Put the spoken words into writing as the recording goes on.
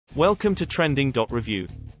Welcome to Trending.review.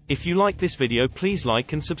 If you like this video, please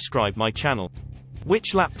like and subscribe my channel.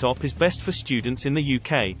 Which laptop is best for students in the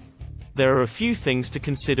UK? There are a few things to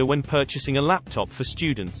consider when purchasing a laptop for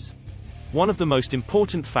students. One of the most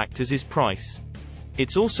important factors is price.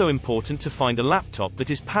 It's also important to find a laptop that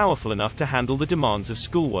is powerful enough to handle the demands of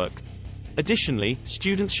schoolwork. Additionally,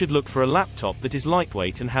 students should look for a laptop that is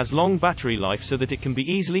lightweight and has long battery life so that it can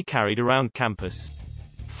be easily carried around campus.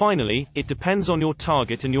 Finally, it depends on your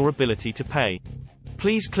target and your ability to pay.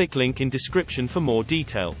 Please click link in description for more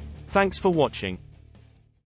detail. Thanks for watching.